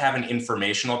we don't have an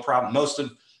informational problem. Most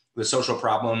of the social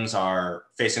problems are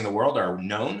facing the world are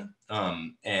known.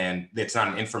 And it's not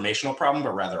an informational problem,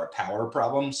 but rather a power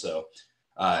problem. So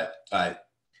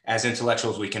as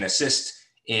intellectuals, we can assist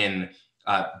in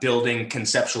building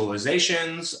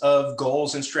conceptualizations of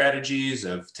goals and strategies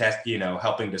of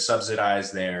helping to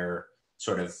subsidize their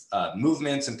sort of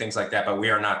movements and things like that, but we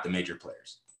are not the major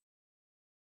players.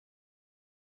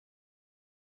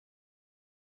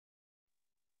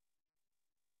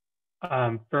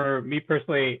 For me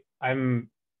personally, I'm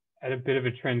at a bit of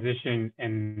a transition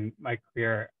in my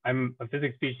career. I'm a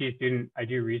physics PhD student. I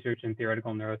do research in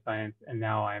theoretical neuroscience, and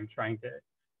now I'm trying to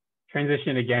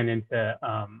transition again into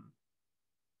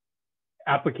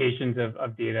applications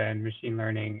of data and machine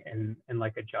learning in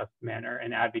like a just manner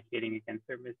and advocating against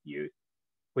their misuse,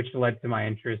 which led to my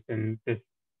interest in this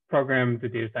program, the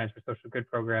Data Science for Social Good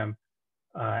program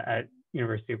at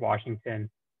University of Washington.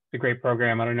 It's a great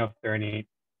program. I don't know if there are any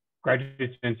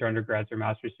graduate students or undergrads or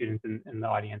master's students in the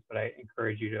audience, but I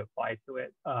encourage you to apply to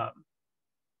it.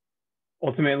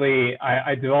 Ultimately,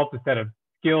 I developed a set of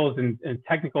skills and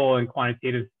technical and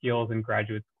quantitative skills in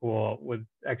graduate school with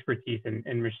expertise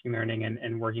in machine learning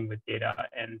and working with data.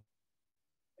 And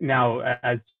now,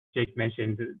 as Jake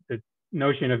mentioned, the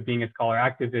notion of being a scholar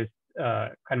activist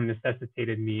kind of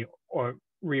necessitated me or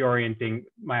reorienting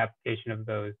my application of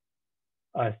those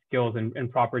skills in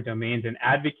proper domains and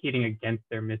advocating against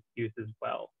their misuse as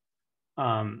well.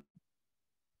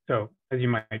 So as you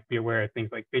might be aware, things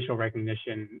like facial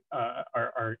recognition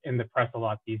are in the press a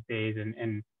lot these days.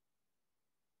 And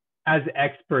as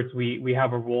experts, we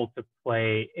have a role to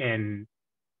play in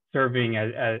serving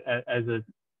as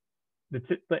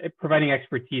providing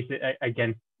expertise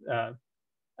against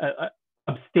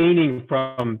abstaining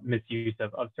from misuse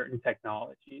of certain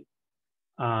technologies.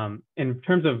 In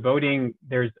terms of voting,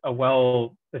 there's a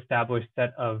well-established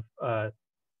set of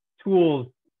tools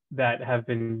that have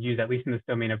been used, at least in this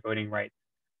domain of voting rights,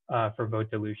 for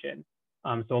vote dilution.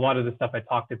 So a lot of the stuff I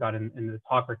talked about in the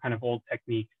talk are kind of old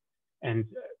techniques, and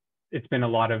it's been a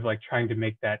lot of like trying to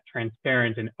make that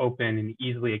transparent and open and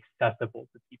easily accessible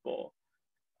to people.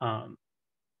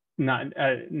 Not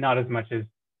as much as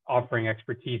offering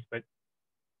expertise, but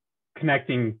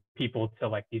connecting people to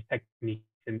like these techniques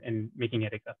and making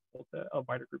it accessible to a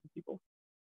wider group of people.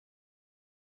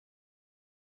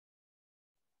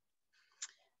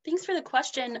 Thanks for the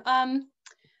question.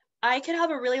 I could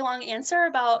have a really long answer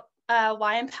about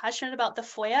why I'm passionate about the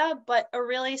FOIA, but a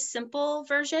really simple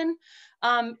version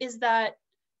is that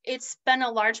it's been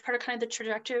a large part of kind of the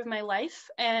trajectory of my life.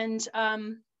 And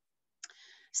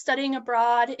studying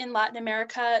abroad in Latin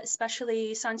America,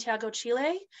 especially Santiago,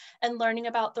 Chile, and learning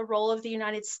about the role of the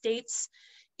United States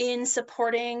in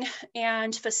supporting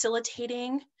and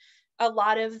facilitating a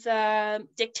lot of the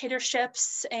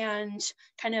dictatorships and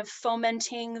kind of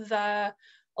fomenting a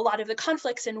lot of the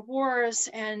conflicts and wars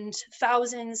and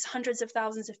hundreds of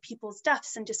thousands of people's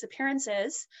deaths and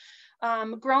disappearances.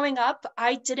 Growing up,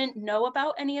 I didn't know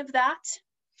about any of that.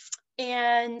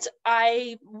 And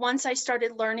once I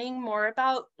started learning more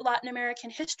about Latin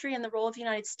American history and the role of the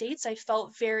United States, I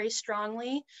felt very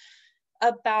strongly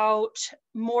about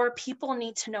more people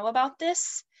need to know about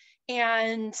this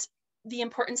and the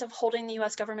importance of holding the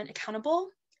US government accountable.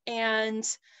 And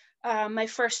my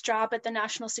first job at the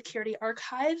National Security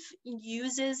Archive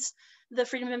uses the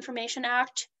Freedom of Information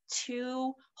Act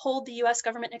to hold the US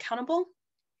government accountable.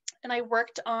 And I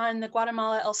worked on the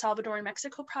Guatemala, El Salvador, and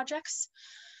Mexico projects.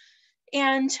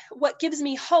 And what gives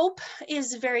me hope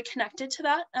is very connected to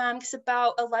that, because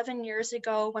about 11 years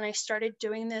ago, when I started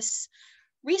doing this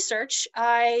research,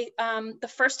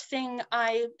 the first thing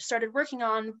I started working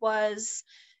on was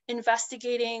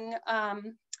investigating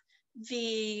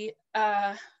this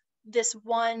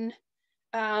one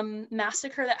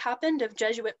massacre that happened of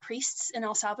Jesuit priests in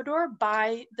El Salvador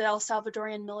by the El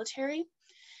Salvadorian military.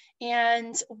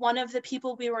 And one of the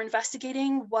people we were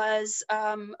investigating was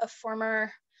a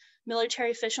former military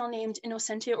official named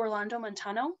Inocente Orlando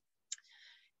Montano.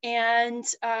 And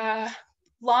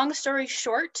long story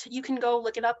short, you can go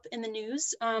look it up in the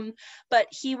news, but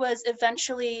he was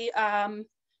eventually,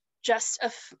 just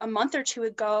a month or two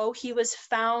ago, he was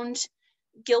found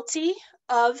guilty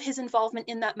of his involvement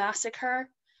in that massacre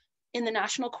in the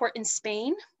national court in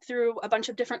Spain through a bunch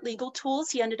of different legal tools.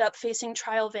 He ended up facing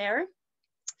trial there.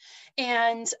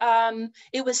 And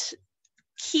it was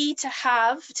key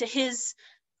to his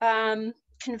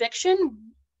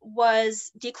conviction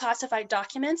was declassified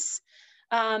documents.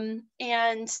 And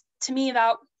to me,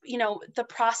 that, the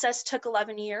process took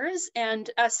 11 years. And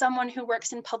as someone who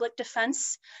works in public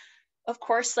defense, of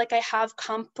course, like I have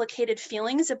complicated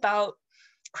feelings about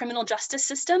criminal justice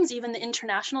systems, even the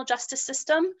international justice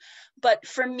system. But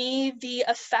for me, the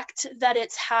effect that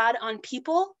it's had on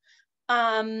people,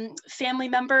 family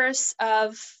members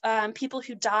of people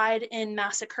who died in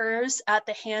massacres at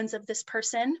the hands of this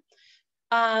person,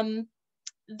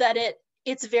 that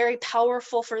it's very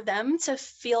powerful for them to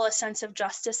feel a sense of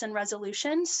justice and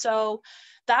resolution. So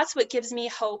that's what gives me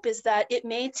hope, is that it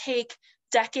may take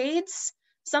decades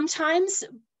sometimes,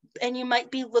 and you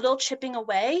might be little chipping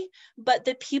away, but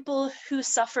the people who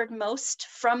suffered most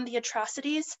from the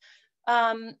atrocities,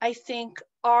 I think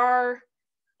are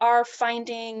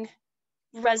finding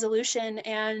resolution,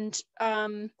 and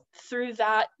through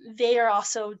that, they are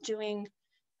also doing,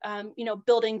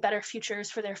 building better futures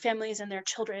for their families and their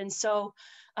children. So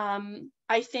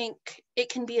I think it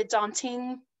can be a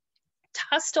daunting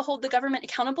task to hold the government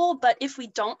accountable, but if we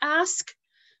don't ask,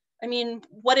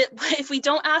 if we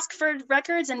don't ask for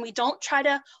records and we don't try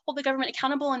to hold the government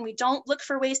accountable and we don't look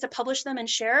for ways to publish them and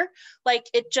share, like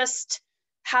it just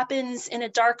happens in a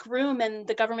dark room and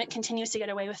the government continues to get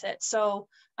away with it. So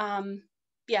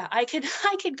yeah, I could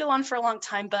go on for a long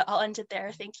time, but I'll end it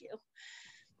there. Thank you.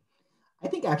 I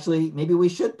think actually maybe we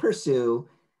should pursue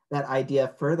that idea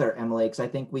further, Emily, because I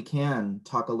think we can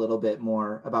talk a little bit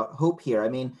more about hope here. I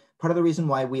mean, part of the reason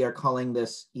why we are calling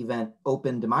this event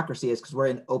Open Democracy is because we're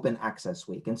in Open Access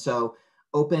Week. And so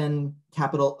open,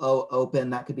 capital O, open,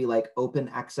 that could be like open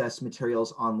access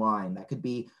materials online. That could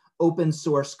be open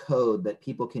source code that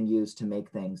people can use to make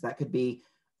things. That could be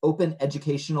open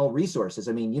educational resources.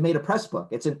 I mean, you made a press book.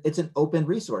 It's an open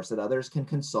resource that others can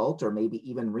consult or maybe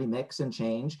even remix and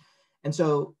change. And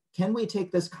so can we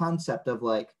take this concept of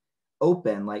like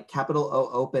open, like capital O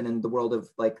open in the world of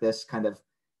like this kind of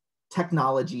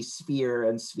technology sphere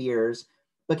and spheres,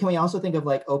 but can we also think of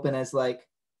like open as like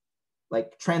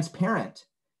transparent,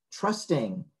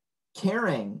 trusting,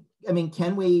 caring? I mean,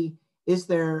 can we, is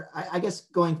there, I guess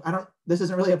going, this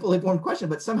isn't really a fully formed question,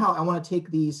 but somehow I want to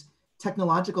take these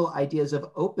technological ideas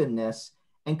of openness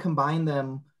and combine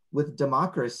them with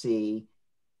democracy.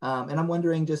 And I'm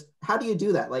wondering just, how do you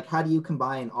do that? Like, how do you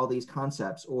combine all these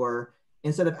concepts? Or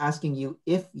instead of asking you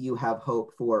if you have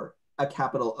hope for a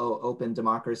capital O open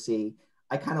democracy,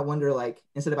 I kind of wonder, like,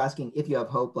 instead of asking if you have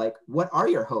hope, like, what are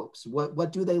your hopes?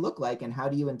 What do they look like? And how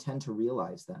do you intend to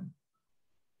realize them?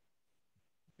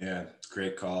 Yeah, it's a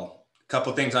great call. A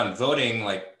couple things on voting,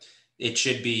 like it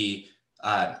should be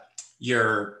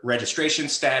your registration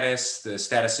status, the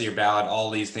status of your ballot, all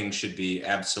these things should be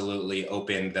absolutely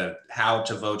open. The how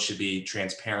to vote should be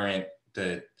transparent.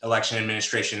 The election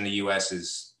administration in the US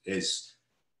is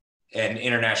an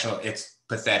international, it's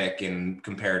pathetic in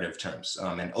comparative terms.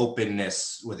 And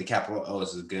openness with a capital O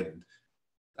is a good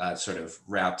sort of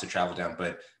route to travel down.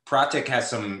 But Pratik has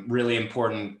some really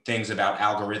important things about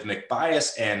algorithmic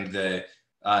bias and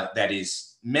that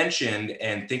he's mentioned,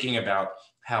 and thinking about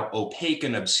how opaque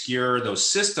and obscure those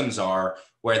systems are,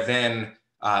 where then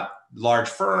large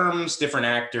firms, different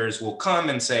actors will come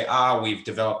and say, we've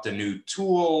developed a new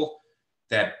tool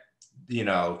that,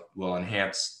 will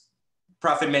enhance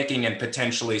profit making and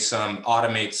potentially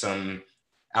automate some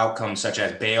outcomes such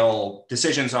as bail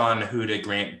decisions on who to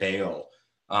grant bail.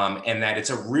 And that it's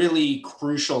a really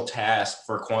crucial task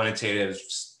for quantitative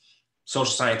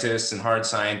social scientists and hard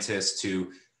scientists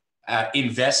to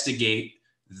investigate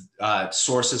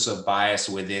sources of bias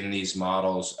within these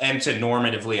models, and to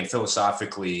normatively and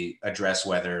philosophically address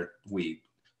whether we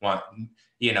want,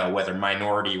 whether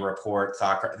minority report,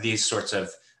 these sorts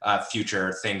of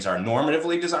future things are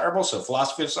normatively desirable. So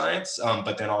philosophy of science,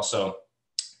 but then also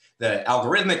the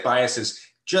algorithmic bias is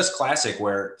just classic,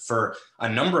 where for a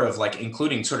number of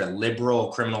including sort of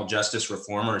liberal criminal justice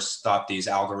reformers thought these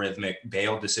algorithmic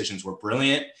bail decisions were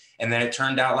brilliant. And then it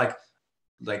turned out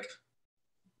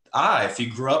if you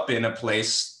grew up in a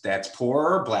place that's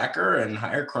poorer, blacker, and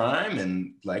higher crime,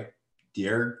 and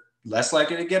you're less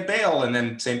likely to get bail. And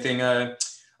then same thing,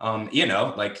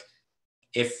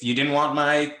 if you didn't want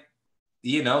my,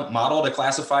 model to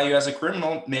classify you as a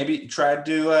criminal, maybe try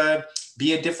to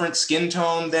be a different skin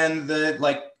tone than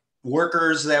the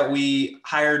workers that we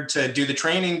hired to do the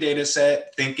training data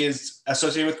set think is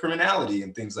associated with criminality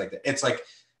and things like that. It's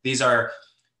these are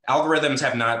algorithms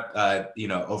have not,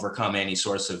 overcome any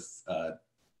sorts of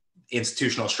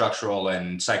institutional, structural,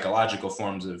 and psychological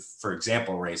forms of, for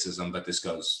example, racism, but this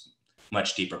goes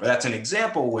much deeper. But that's an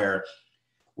example where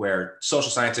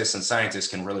social scientists and scientists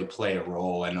can really play a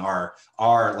role, and our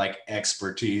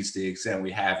expertise, to the extent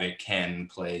we have it, can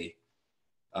play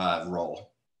a role.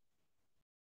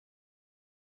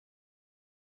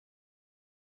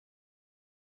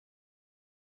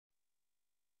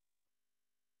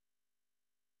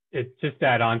 It's just to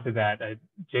add on to that,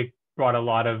 Jake brought a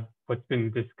lot of what's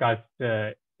been discussed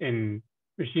in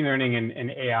machine learning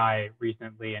and AI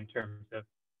recently, in terms of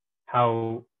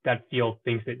how that field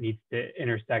thinks it needs to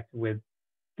intersect with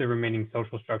the remaining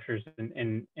social structures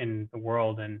in the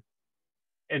world. And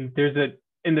there's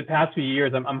in the past few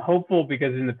years, I'm hopeful,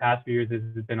 because in the past few years,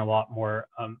 there's been a lot more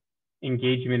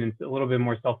engagement and a little bit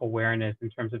more self-awareness in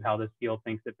terms of how this field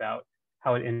thinks about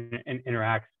how it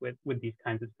interacts with these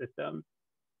kinds of systems.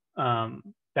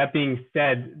 That being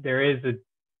said, there is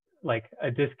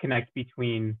a disconnect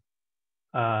between,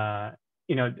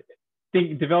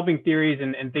 developing theories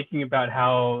and thinking about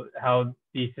how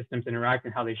these systems interact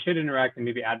and how they should interact, and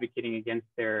maybe advocating against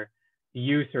their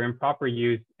use or improper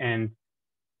use, and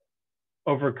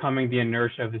overcoming the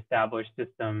inertia of established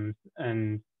systems,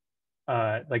 and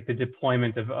the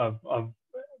deployment of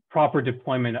proper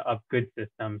deployment of good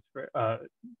systems.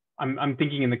 I'm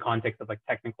thinking in the context of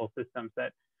technical systems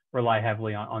that rely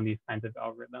heavily on these kinds of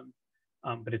algorithms,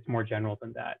 but it's more general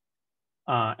than that.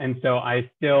 And so I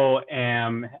still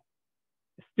am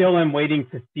waiting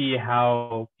to see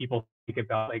how people think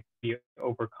about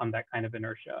overcome that kind of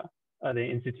inertia, the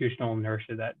institutional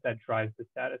inertia that drives the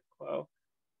status quo.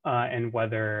 and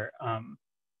whether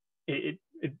it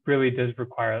really does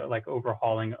require like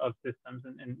overhauling of systems,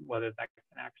 and whether that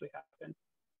can actually happen.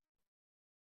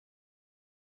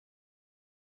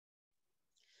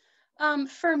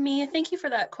 For me, thank you for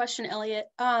that question, Elliot.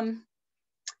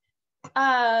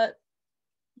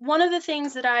 One of the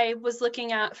things that I was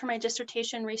looking at for my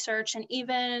dissertation research, and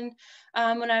even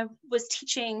when I was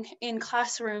teaching in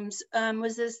classrooms,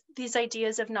 was these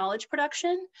ideas of knowledge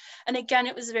production. And again,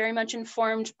 it was very much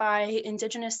informed by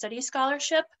Indigenous studies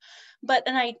scholarship, but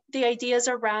the ideas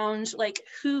around like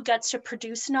who gets to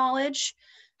produce knowledge,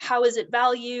 how is it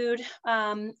valued?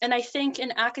 And I think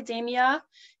in academia,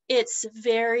 it's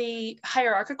very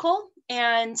hierarchical.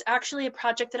 And actually a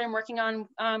project that I'm working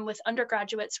on with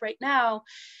undergraduates right now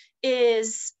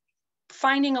is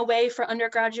finding a way for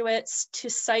undergraduates to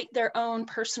cite their own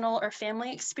personal or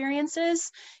family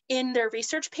experiences in their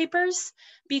research papers.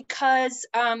 Because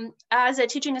as a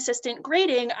teaching assistant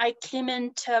grading, I came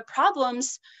into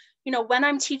problems, when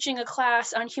I'm teaching a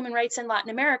class on human rights in Latin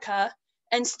America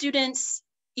and students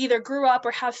either grew up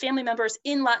or have family members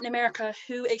in Latin America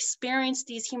who experienced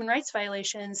these human rights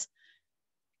violations,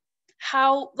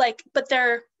 but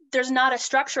there's not a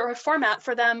structure or a format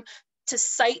for them to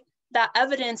cite that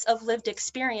evidence of lived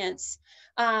experience.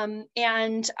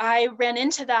 And I ran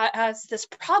into that as this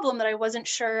problem that I wasn't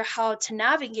sure how to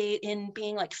navigate in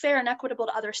being like fair and equitable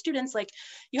to other students. Like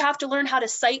you have to learn how to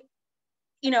cite,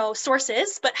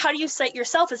 sources, but how do you cite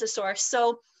yourself as a source?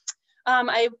 So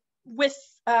I, with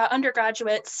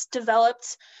undergraduates,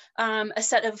 developed a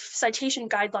set of citation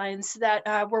guidelines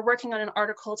that we're working on an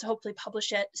article to hopefully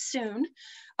publish it soon.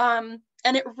 And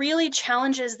it really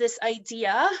challenges this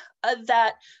idea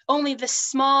that only this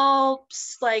small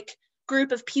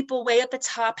group of people way at the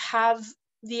top have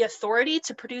the authority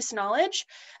to produce knowledge.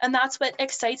 And that's what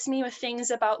excites me with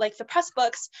things about like the press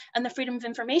books and the Freedom of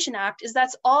Information Act, is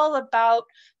that's all about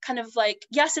kind of like,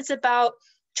 yes, it's about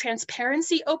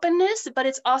transparency openness, but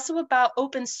it's also about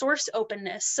open source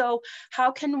openness. So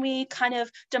how can we kind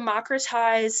of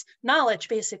democratize knowledge,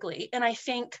 basically? And I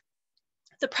think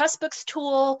the press books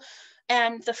tool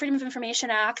and the Freedom of Information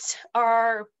Act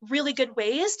are really good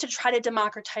ways to try to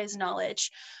democratize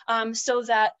knowledge, so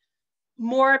that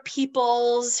more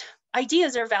people's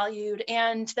ideas are valued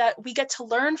and that we get to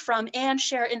learn from and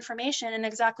share information. And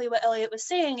exactly what Elliot was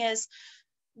saying is,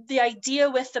 the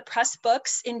idea with the press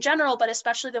books in general, but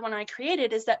especially the one I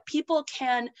created, is that people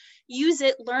can use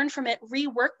it, learn from it,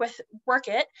 work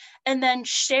it, and then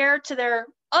share to their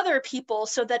other people,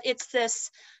 so that it's this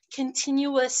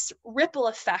continuous ripple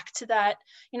effect that,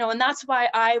 and that's why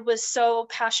I was so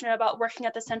passionate about working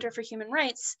at the Center for Human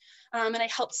Rights. And I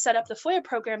helped set up the FOIA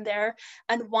program there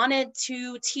and wanted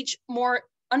to teach more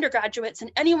undergraduates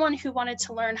and anyone who wanted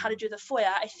to learn how to do the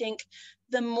FOIA. I think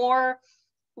the more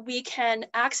we can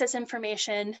access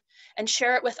information and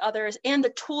share it with others and the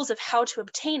tools of how to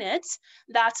obtain it,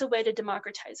 that's a way to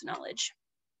democratize knowledge.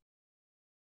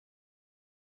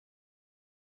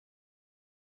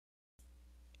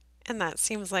 And that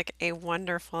seems like a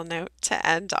wonderful note to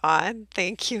end on.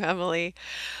 Thank you, Emily.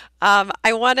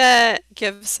 I want to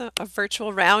give a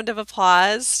virtual round of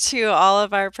applause to all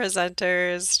of our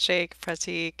presenters, Jake,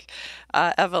 Pratik,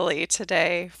 Emily,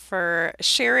 today, for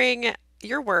sharing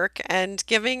your work and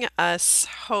giving us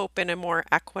hope in a more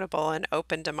equitable and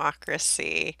open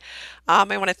democracy.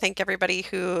 I want to thank everybody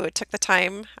who took the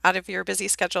time out of your busy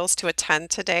schedules to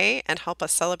attend today and help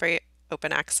us celebrate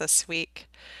Open Access Week.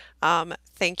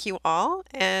 Thank you all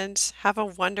and have a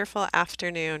wonderful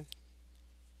afternoon.